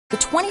The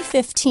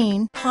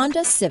 2015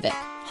 Honda Civic.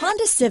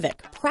 Honda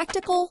Civic,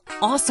 practical,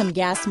 awesome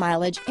gas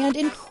mileage, and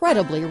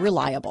incredibly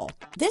reliable.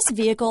 This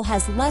vehicle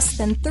has less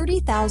than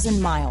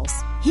 30,000 miles.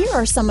 Here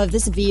are some of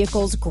this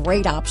vehicle's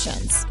great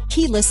options: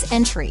 keyless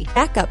entry,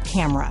 backup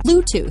camera,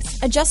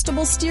 Bluetooth,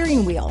 adjustable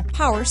steering wheel,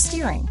 power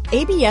steering,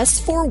 ABS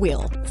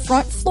 4-wheel,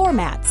 front floor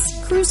mats,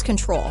 cruise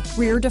control,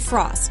 rear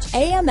defrost,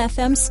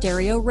 AM/FM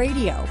stereo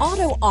radio,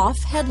 auto off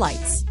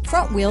headlights,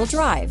 front wheel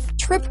drive,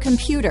 trip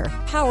computer,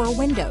 power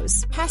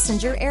windows,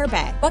 passenger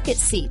airbag, bucket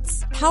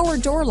seats, power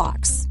door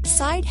locks,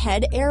 side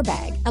head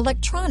airbag,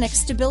 electronic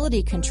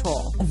stability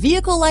control. A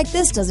vehicle like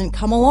this doesn't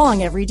come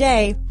along every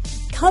day.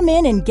 Come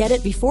in and get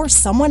it before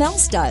someone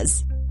else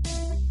does.